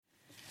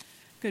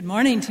Good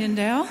morning,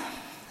 Tyndale.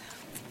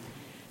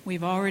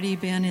 We've already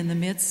been in the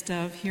midst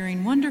of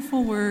hearing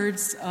wonderful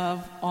words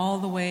of all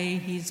the way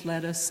He's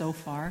led us so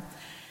far,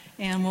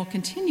 and we'll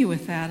continue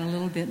with that a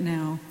little bit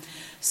now.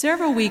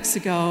 Several weeks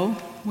ago,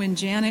 when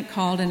Janet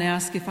called and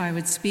asked if I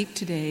would speak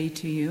today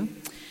to you,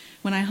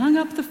 when I hung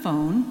up the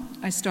phone,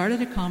 I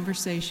started a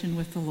conversation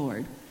with the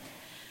Lord.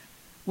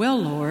 Well,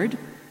 Lord,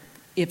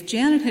 if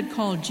Janet had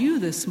called you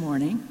this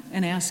morning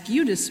and asked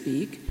you to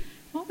speak,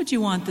 what would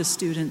you want the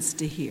students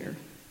to hear?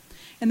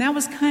 And that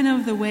was kind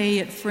of the way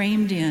it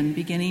framed in,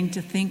 beginning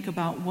to think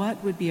about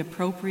what would be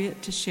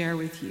appropriate to share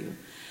with you.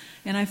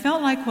 And I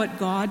felt like what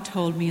God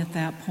told me at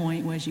that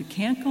point was, you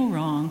can't go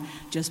wrong,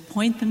 just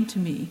point them to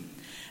me.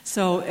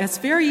 So it's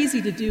very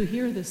easy to do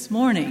here this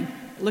morning,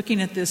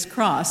 looking at this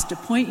cross, to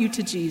point you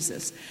to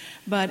Jesus.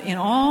 But in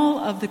all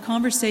of the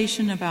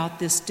conversation about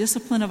this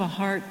discipline of a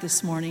heart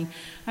this morning,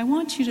 I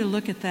want you to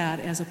look at that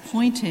as a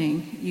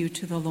pointing you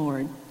to the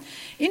Lord.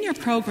 In your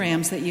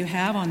programs that you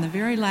have on the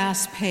very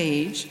last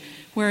page,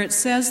 where it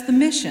says the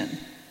mission.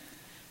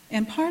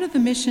 And part of the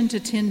mission to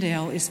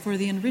Tyndale is for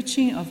the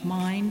enriching of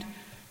mind,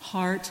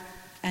 heart,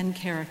 and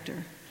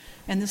character.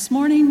 And this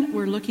morning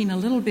we're looking a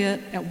little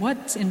bit at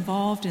what's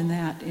involved in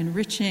that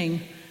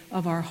enriching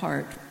of our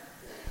heart.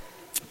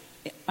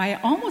 I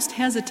almost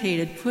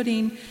hesitated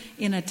putting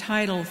in a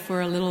title for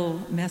a little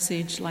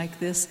message like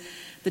this,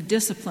 the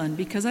discipline,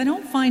 because I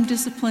don't find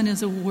discipline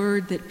is a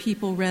word that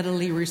people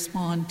readily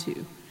respond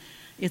to.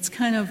 It's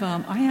kind of,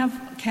 I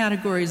have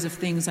categories of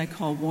things I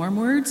call warm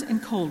words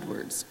and cold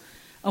words.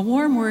 A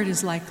warm word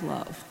is like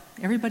love.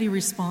 Everybody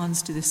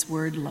responds to this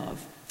word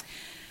love.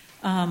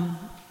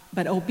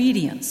 But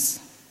obedience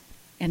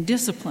and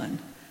discipline,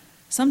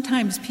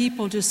 sometimes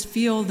people just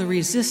feel the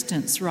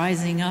resistance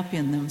rising up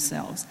in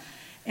themselves.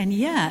 And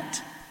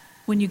yet,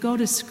 when you go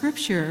to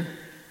Scripture,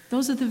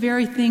 those are the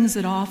very things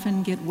that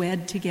often get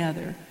wed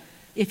together.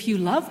 If you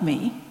love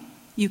me,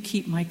 you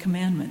keep my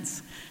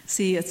commandments.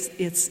 See,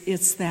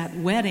 it's that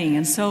wedding.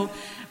 And so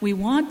we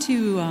want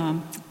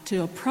to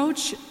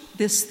approach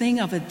this thing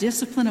of a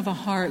discipline of a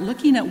heart,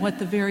 looking at what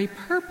the very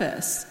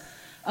purpose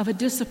of a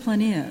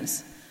discipline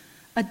is.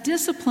 A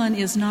discipline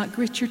is not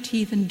grit your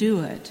teeth and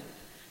do it.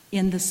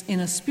 In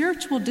a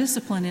spiritual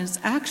discipline, it's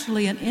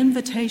actually an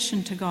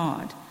invitation to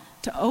God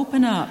to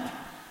open up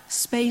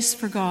space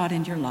for God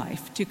in your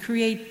life, to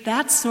create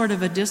that sort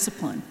of a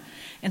discipline.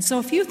 And so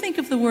if you think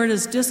of the word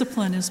as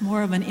discipline as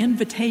more of an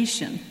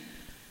invitation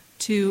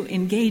to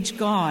engage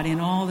God in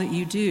all that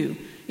you do,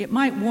 it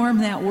might warm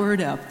that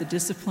word up, the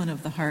discipline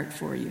of the heart,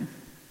 for you.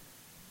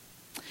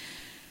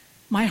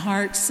 My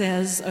heart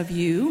says of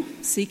you,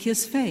 seek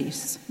His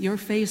face. Your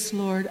face,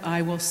 Lord,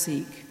 I will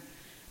seek.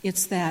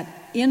 It's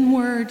that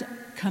inward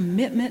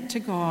commitment to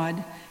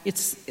God.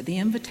 It's the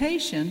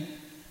invitation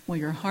where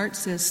your heart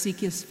says seek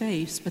His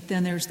face, but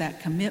then there's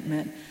that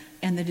commitment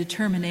and the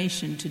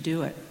determination to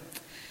do it.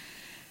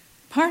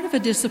 Part of a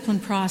discipline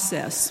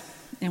process,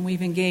 and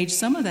we've engaged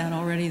some of that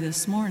already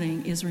this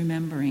morning, is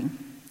remembering.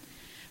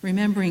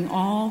 Remembering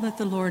all that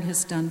the Lord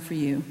has done for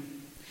you.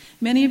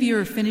 Many of you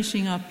are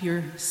finishing up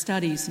your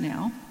studies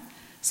now.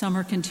 Some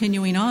are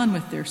continuing on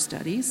with their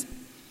studies.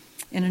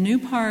 And a new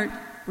part,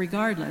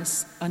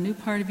 regardless, a new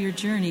part of your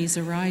journey is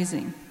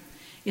arising.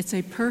 It's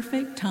a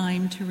perfect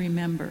time to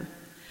remember.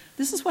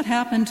 This is what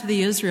happened to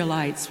the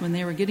Israelites when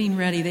they were getting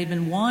ready. They'd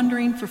been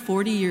wandering for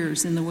 40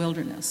 years in the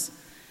wilderness.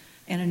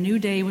 And a new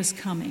day was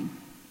coming.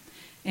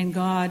 And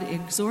God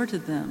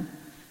exhorted them,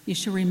 you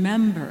shall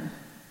remember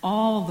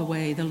all the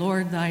way the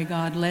Lord thy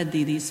God led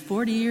thee these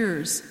 40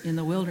 years in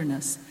the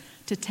wilderness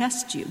to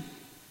test you,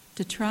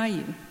 to try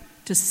you,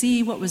 to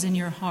see what was in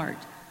your heart,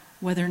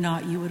 whether or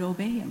not you would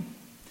obey Him.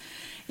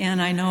 And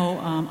I know,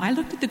 I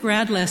looked at the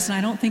grad list, and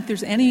I don't think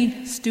there's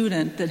any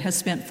student that has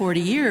spent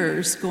 40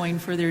 years going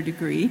for their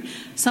degree.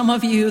 Some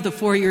of you, the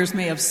 4 years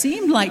may have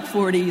seemed like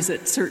 40s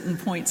at certain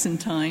points in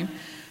time.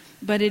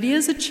 But it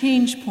is a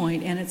change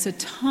point, and it's a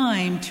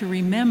time to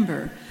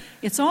remember.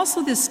 It's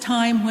also this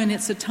time when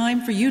it's a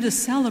time for you to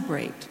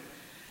celebrate.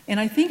 And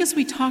I think as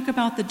we talk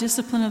about the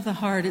discipline of the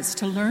heart, it's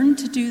to learn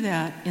to do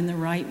that in the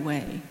right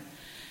way.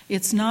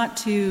 It's not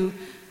to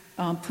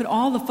put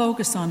all the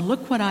focus on,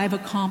 look what I've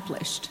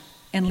accomplished,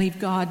 and leave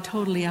God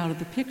totally out of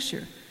the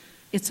picture.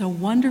 It's a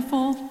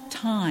wonderful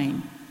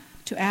time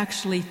to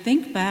actually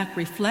think back,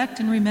 reflect,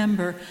 and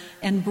remember,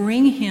 and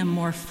bring Him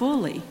more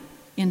fully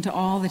into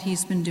all that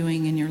He's been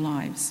doing in your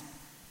lives.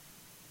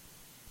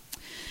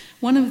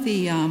 One of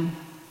the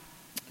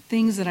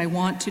things that I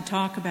want to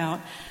talk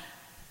about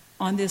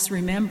on this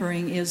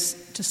remembering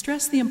is to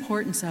stress the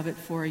importance of it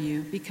for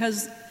you,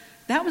 because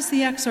that was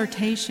the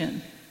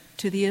exhortation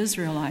to the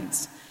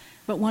Israelites.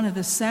 But one of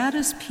the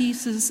saddest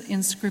pieces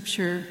in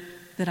Scripture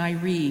that I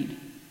read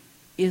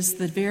is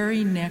the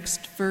very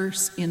next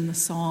verse in the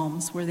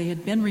Psalms, where they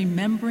had been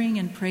remembering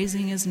and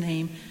praising His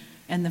name,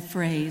 and the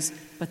phrase,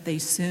 but they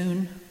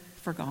soon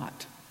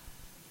forgot.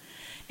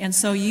 And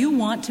so you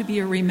want to be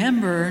a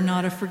rememberer,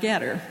 not a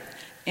forgetter.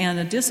 And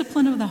a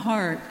discipline of the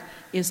heart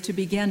is to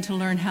begin to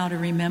learn how to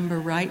remember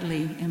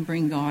rightly and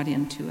bring God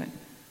into it.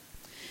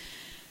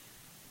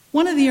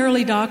 One of the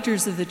early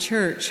doctors of the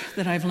church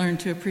that I've learned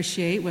to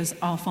appreciate was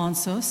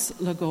Alphonsus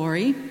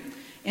Liguori,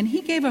 and he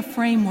gave a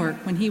framework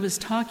when he was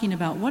talking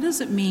about what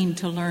does it mean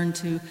to learn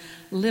to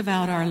live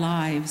out our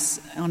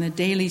lives on a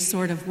daily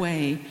sort of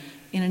way,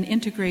 in an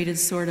integrated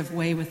sort of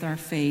way with our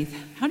faith.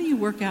 How do you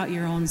work out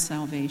your own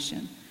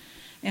salvation?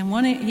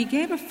 And he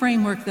gave a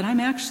framework that I'm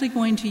actually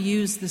going to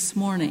use this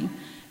morning.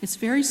 It's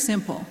very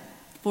simple,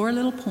 4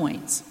 little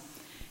points.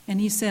 And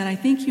he said, I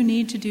think you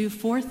need to do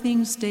 4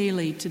 things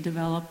daily to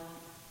develop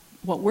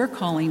what we're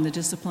calling the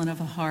discipline of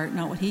the heart,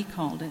 not what he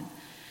called it.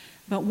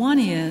 But one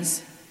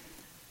is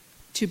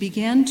to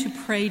begin to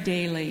pray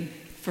daily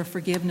for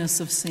forgiveness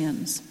of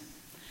sins.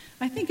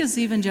 I think as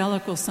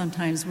evangelicals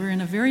sometimes we're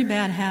in a very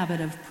bad habit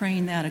of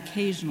praying that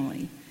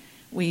occasionally.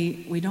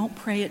 We don't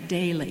pray it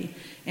daily,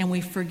 and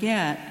we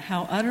forget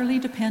how utterly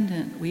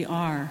dependent we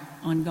are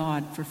on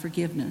God for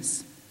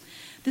forgiveness.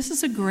 This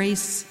is a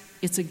grace,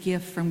 it's a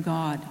gift from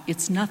God.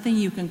 It's nothing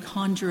you can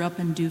conjure up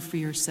and do for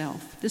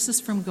yourself. This is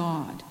from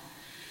God.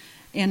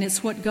 And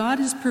it's what God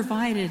has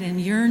provided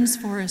and yearns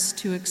for us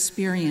to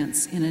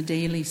experience in a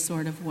daily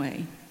sort of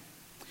way.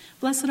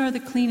 Blessed are the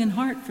clean in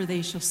heart, for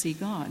they shall see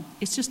God.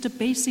 It's just a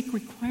basic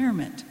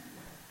requirement.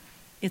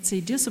 It's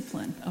a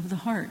discipline of the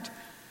heart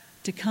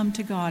to come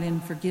to God in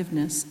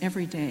forgiveness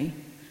every day.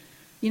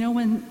 You know,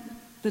 when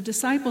the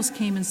disciples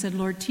came and said,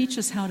 Lord, teach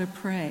us how to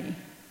pray,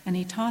 and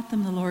he taught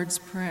them the Lord's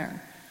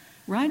Prayer,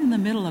 right in the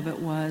middle of it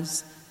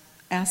was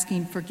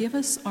asking, forgive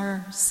us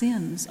our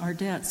sins, our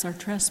debts, our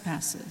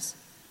trespasses,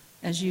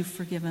 as you've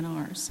forgiven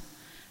ours.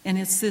 And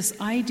it's this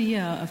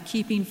idea of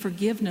keeping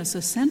forgiveness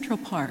a central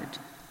part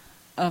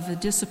of the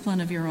discipline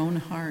of your own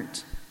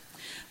heart.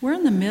 We're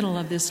in the middle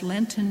of this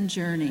Lenten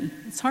journey.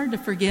 It's hard to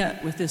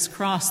forget with this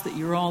cross that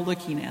you're all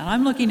looking at.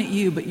 I'm looking at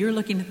you, but you're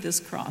looking at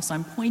this cross.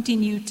 I'm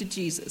pointing you to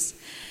Jesus.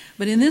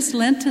 But in this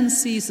Lenten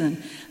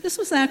season, this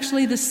was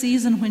actually the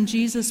season when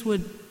Jesus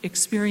would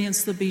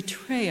experience the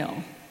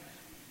betrayal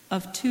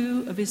of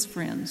 2 of his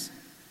friends,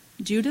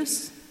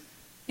 Judas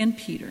and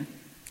Peter.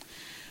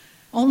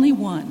 Only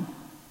one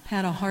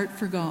had a heart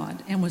for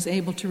God and was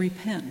able to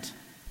repent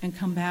and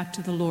come back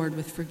to the Lord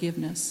with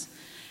forgiveness.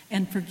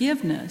 And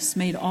forgiveness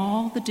made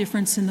all the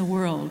difference in the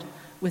world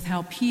with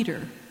how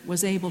Peter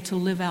was able to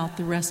live out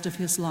the rest of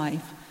his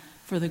life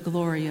for the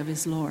glory of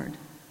his Lord.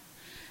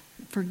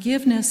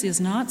 Forgiveness is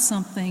not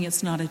something,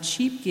 it's not a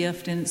cheap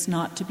gift, and it's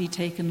not to be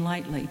taken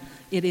lightly.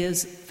 It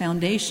is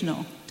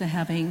foundational to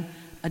having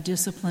a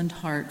disciplined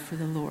heart for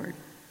the Lord.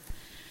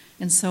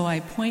 And so I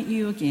point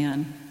you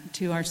again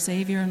to our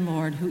Savior and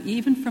Lord, who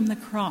even from the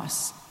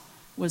cross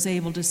was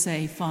able to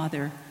say,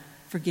 Father,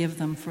 forgive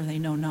them, for they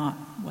know not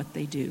what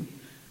they do.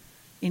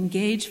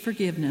 Engage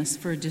forgiveness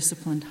for a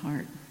disciplined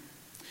heart.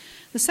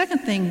 The second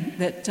thing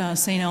that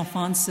St.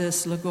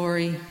 Alphonsus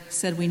Liguori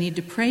said we need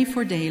to pray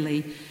for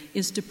daily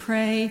is to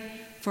pray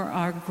for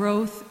our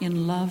growth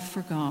in love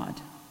for God.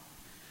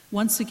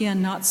 Once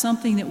again, not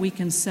something that we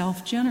can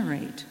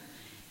self-generate.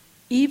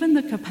 Even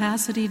the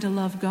capacity to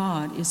love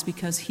God is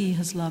because he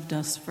has loved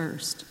us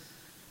first.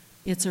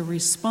 It's a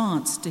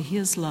response to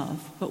his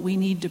love, but we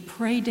need to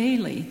pray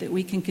daily that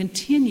we can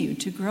continue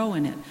to grow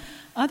in it.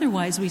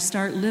 Otherwise, we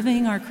start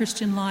living our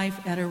Christian life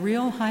at a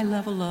real high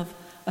level of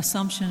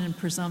assumption and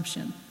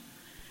presumption.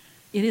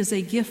 It is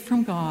a gift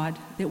from God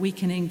that we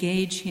can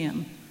engage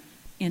him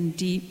in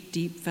deep,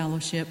 deep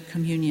fellowship,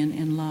 communion,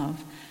 and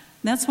love.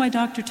 That's why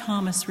Dr.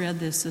 Thomas read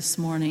this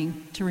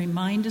morning, to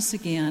remind us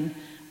again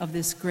of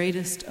this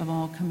greatest of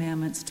all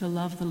commandments, to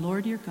love the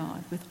Lord your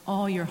God with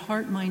all your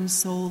heart, mind,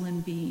 soul,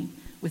 and being,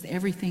 with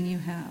everything you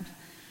have.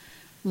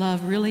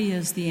 Love really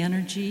is the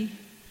energy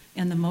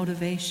and the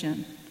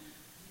motivation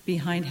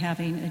behind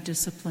having a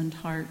disciplined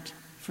heart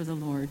for the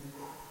Lord.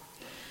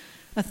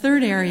 A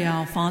third area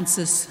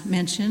Alphonsus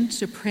mentioned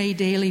to pray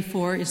daily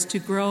for is to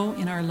grow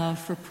in our love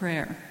for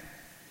prayer.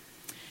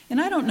 And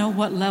I don't know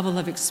what level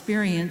of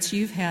experience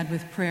you've had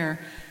with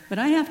prayer, but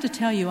I have to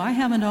tell you, I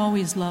haven't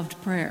always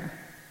loved prayer.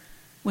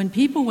 When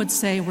people would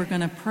say, we're going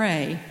to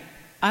pray,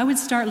 I would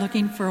start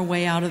looking for a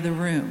way out of the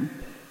room.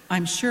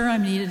 I'm sure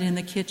I'm needed in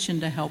the kitchen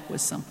to help with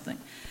something.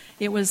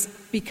 It was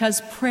because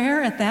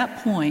prayer at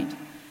that point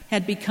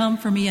had become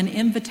for me an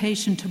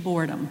invitation to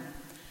boredom.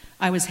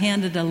 I was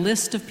handed a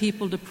list of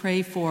people to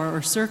pray for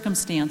or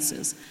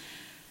circumstances,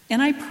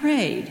 and I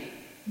prayed.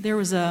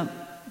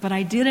 But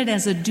I did it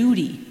as a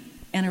duty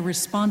and a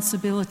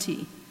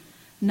responsibility,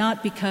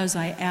 not because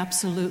I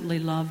absolutely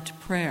loved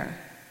prayer.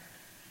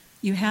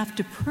 You have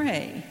to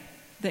pray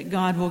that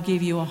God will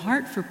give you a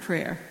heart for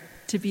prayer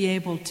to be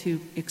able to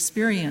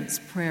experience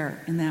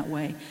prayer in that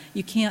way.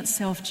 You can't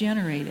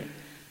self-generate it.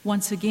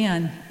 Once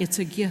again, it's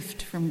a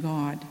gift from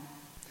God.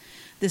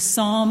 This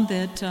psalm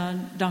that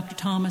Dr.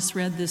 Thomas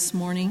read this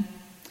morning,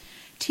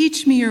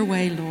 teach me your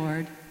way,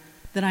 Lord,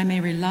 that I may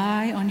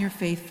rely on your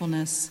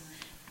faithfulness.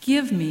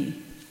 Give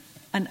me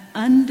an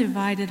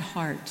undivided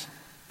heart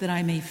that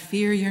I may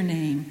fear your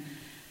name.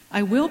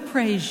 I will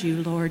praise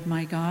you, Lord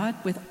my God,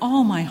 with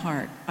all my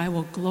heart. I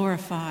will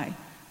glorify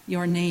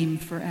your name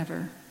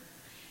forever.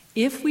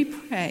 If we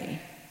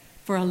pray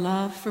for a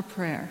love for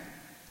prayer,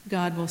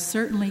 God will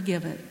certainly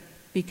give it,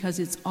 because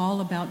it's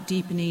all about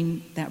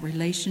deepening that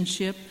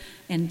relationship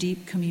and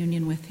deep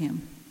communion with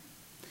him.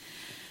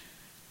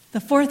 The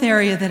fourth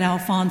area that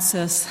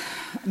Alphonsus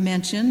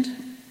mentioned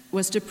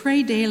was to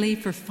pray daily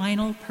for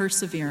final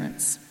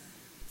perseverance.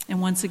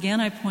 And once again,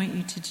 I point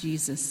you to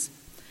Jesus,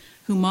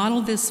 who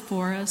modeled this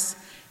for us.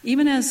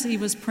 Even as he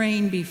was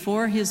praying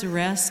before his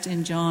arrest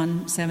in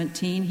John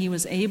 17, he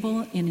was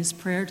able in his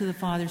prayer to the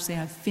Father to say,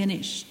 I've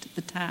finished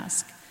the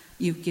task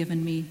you've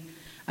given me.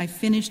 I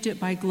finished it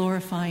by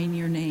glorifying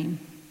your name.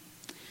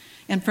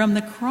 And from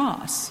the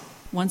cross,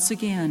 once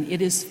again,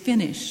 it is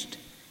finished.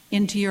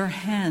 Into your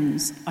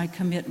hands I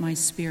commit my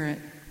spirit.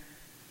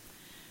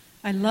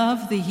 I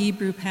love the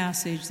Hebrew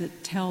passage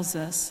that tells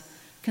us,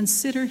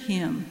 consider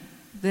him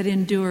that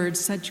endured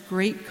such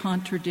great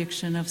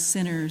contradiction of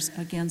sinners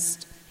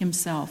against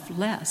himself,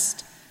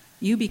 lest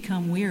you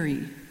become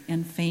weary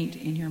and faint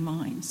in your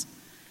minds.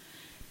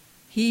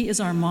 He is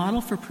our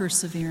model for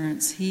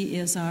perseverance. He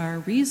is our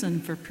reason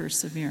for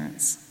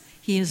perseverance.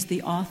 He is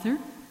the author,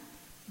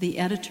 the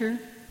editor,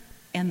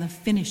 and the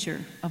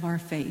finisher of our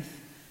faith.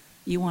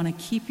 You want to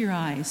keep your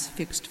eyes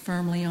fixed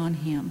firmly on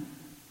him.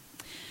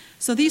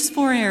 So these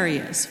 4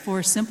 areas,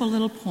 4 simple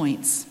little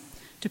points: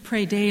 to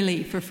pray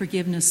daily for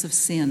forgiveness of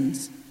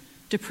sins,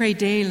 to pray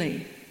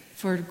daily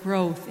for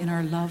growth in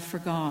our love for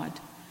God,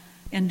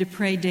 and to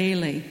pray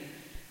daily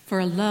for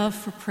a love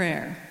for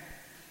prayer,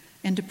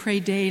 and to pray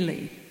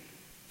daily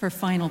for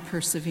final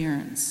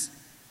perseverance.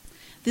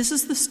 This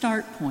is the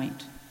start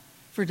point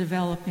for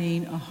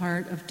developing a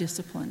heart of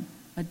discipline,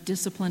 a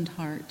disciplined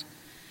heart.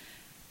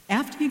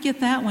 After you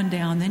get that one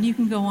down, then you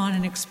can go on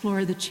and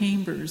explore the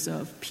chambers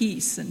of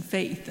peace and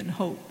faith and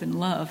hope and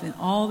love and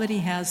all that he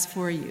has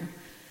for you.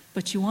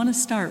 But you want to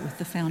start with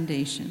the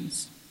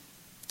foundations.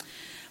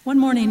 One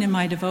morning in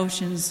my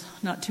devotions,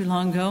 not too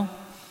long ago,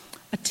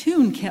 a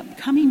tune kept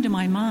coming to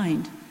my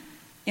mind,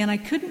 and I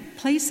couldn't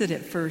place it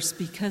at first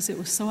because it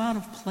was so out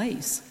of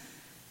place.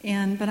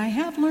 But I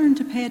have learned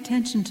to pay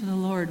attention to the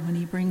Lord when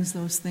he brings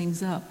those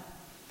things up.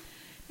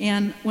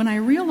 And when I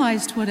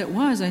realized what it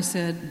was, I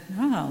said,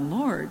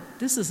 Lord,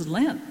 this is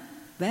Lent.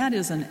 That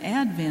is an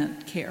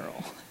Advent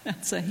carol.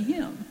 That's a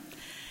hymn.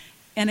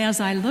 And as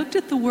I looked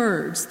at the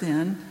words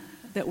then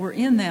that were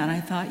in that, I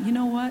thought, you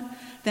know what?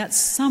 That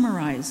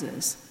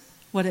summarizes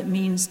what it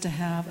means to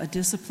have a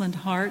disciplined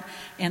heart.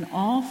 And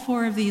all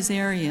 4 of these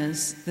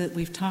areas that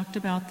we've talked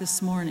about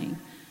this morning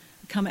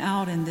come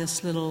out in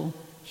this little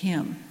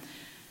hymn.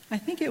 I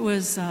think it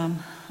was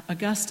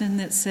Augustine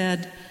that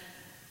said,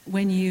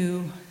 when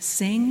you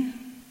sing,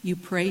 you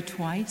pray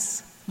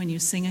twice. When you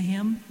sing a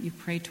hymn, you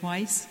pray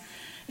twice.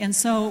 And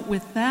so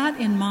with that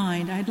in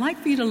mind, I'd like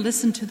for you to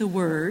listen to the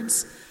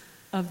words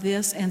of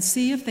this and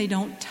see if they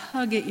don't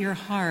tug at your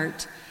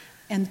heart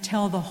and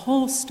tell the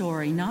whole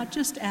story, not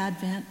just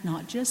Advent,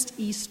 not just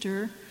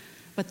Easter,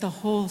 but the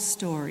whole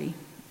story.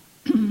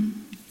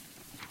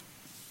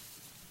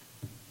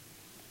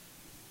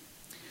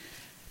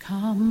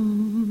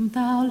 Come,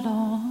 thou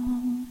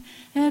long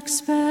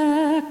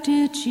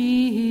expected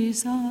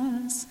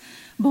Jesus,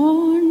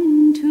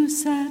 born to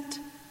set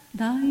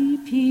thy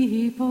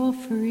people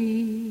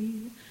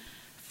free.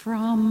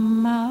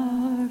 From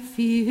our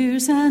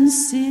fears and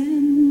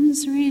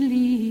sins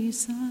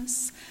release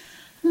us.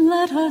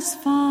 Let us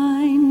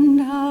find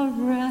our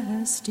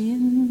rest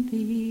in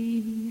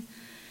thee.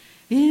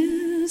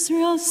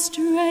 Israel's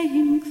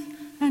strength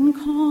and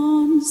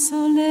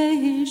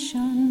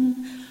consolation,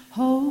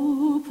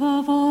 hope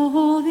of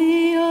all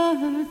the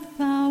earth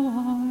thou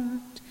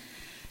art,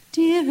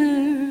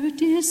 dear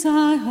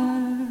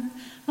desire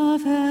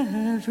of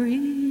every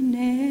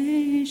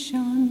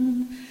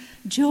nation,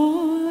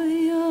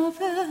 joy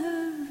of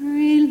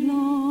every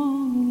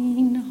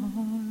longing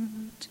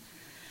heart.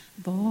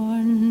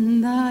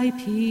 Born thy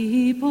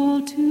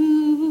people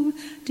to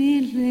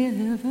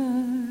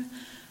deliver,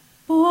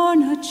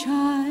 born a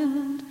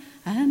child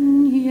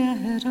and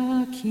yet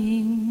a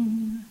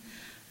king,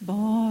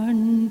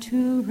 born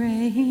to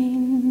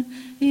reign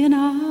in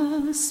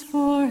us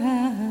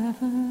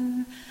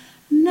forever.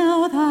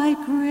 Now thy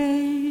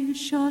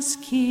gracious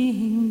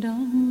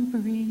kingdom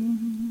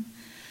bring.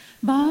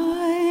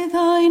 By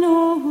thine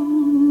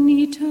own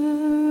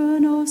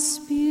eternal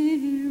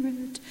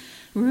Spirit,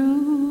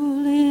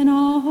 rule in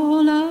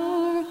all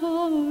our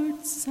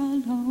hearts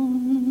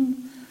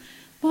alone.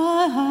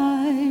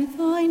 By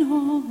thine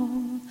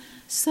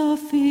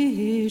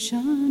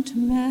all-sufficient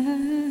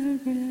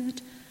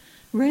merit,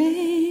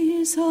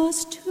 raise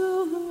us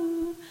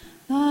to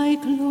thy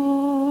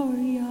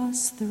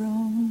glorious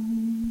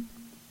throne.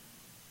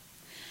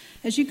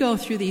 As you go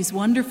through these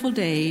wonderful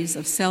days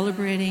of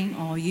celebrating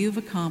all you've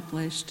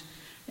accomplished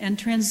and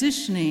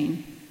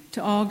transitioning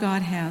to all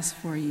God has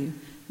for you,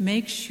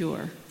 make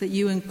sure that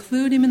you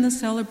include him in the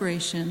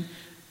celebration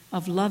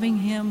of loving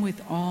him with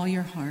all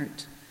your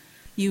heart.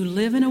 You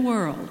live in a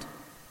world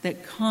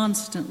that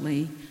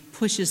constantly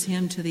pushes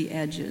him to the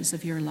edges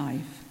of your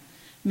life.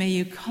 May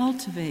you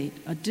cultivate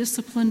a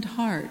disciplined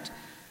heart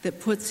that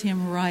puts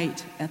him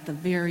right at the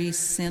very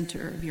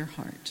center of your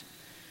heart.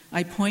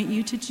 I point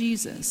you to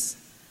Jesus,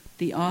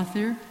 the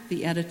author,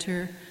 the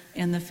editor,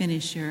 and the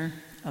finisher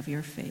of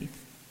your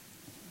faith.